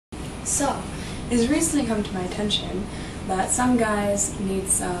So, it has recently come to my attention that some guys need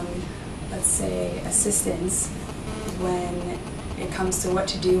some, let's say, assistance when it comes to what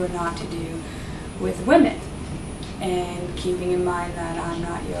to do or not to do with women. And keeping in mind that I'm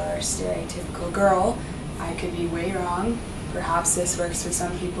not your stereotypical girl, I could be way wrong. Perhaps this works for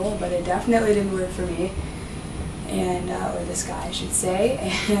some people, but it definitely didn't work for me. And, or this guy, I should say.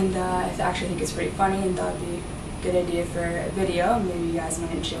 And I actually think it's pretty funny and thought it'd be a good idea for a video. Maybe you guys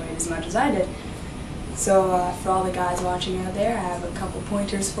might enjoy it as much as I did. So for all the guys watching out there, I have a couple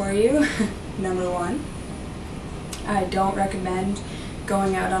pointers for you. Number one, I don't recommend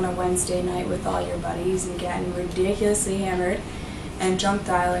going out on a Wednesday night with all your buddies and getting ridiculously hammered and drunk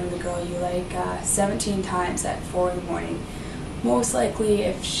dialing the girl you like 17 times at 4 in the morning. Most likely,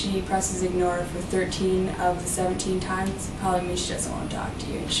 if she presses ignore for 13 of the 17 times, it probably means she doesn't want to talk to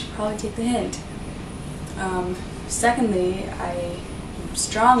you. You should probably take the hint. Secondly, I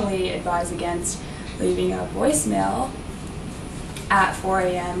strongly advise against leaving a voicemail at 4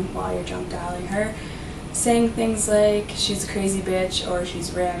 a.m. while you're drunk dialing her, saying things like she's a crazy bitch or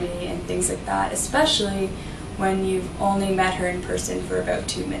she's rammy and things like that, especially when you've only met her in person for about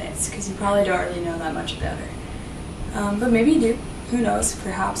 2 minutes, because you probably don't really know that much about her. But maybe you do. Who knows?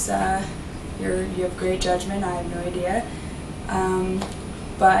 Perhaps you have great judgment. I have no idea.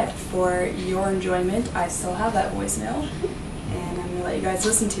 But for your enjoyment, I still have that voicemail, and I'm going to let you guys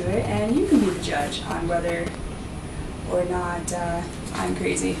listen to it, and you can be the judge on whether or not I'm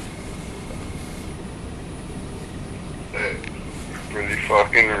crazy. Pretty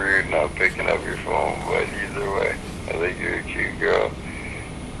fucking rude not picking up your phone, but either way, I think you're a cute girl,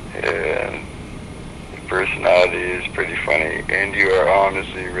 and your personality is pretty funny, and you are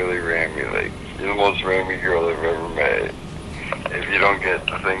honestly really rammy. Like, you're the most rammy girl I've ever met. If you don't get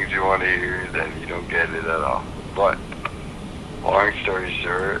the things you want to hear, then you don't get it at all. But, long story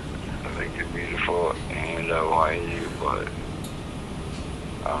short, I think you're beautiful, and I want you, but,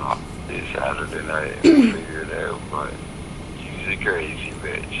 it's Saturday night, we'll figure it out, but she's a crazy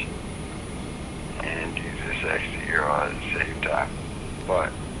bitch, and she's a sexy girl at the same time.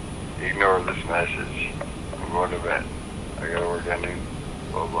 But ignore this message. I'm going to bed. I gotta work on it.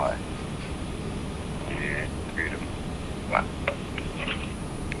 Bye-bye. Yeah, beautiful. Bye.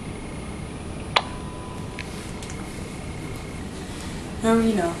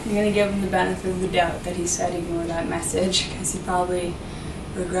 You know, I'm going to give him the benefit of the doubt that he said ignore that message, because he probably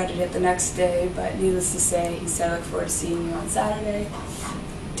regretted it the next day, but needless to say, he said I look forward to seeing you on Saturday.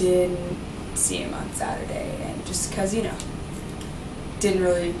 Didn't see him on Saturday, and just because, you know, didn't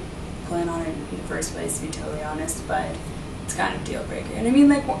really plan on it in the first place, to be totally honest, but it's kind of a deal breaker. And I mean,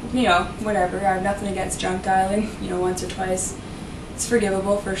 like, you know, whatever, I have nothing against drunk dialing, you know, once or twice. It's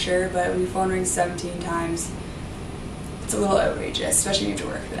forgivable for sure, but when your phone rings 17 times, it's a little outrageous, especially when you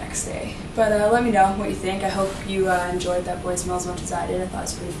have to work the next day. But let me know what you think. I hope you enjoyed that voicemail as much as I did. I thought it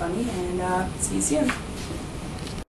was pretty funny, and see you soon.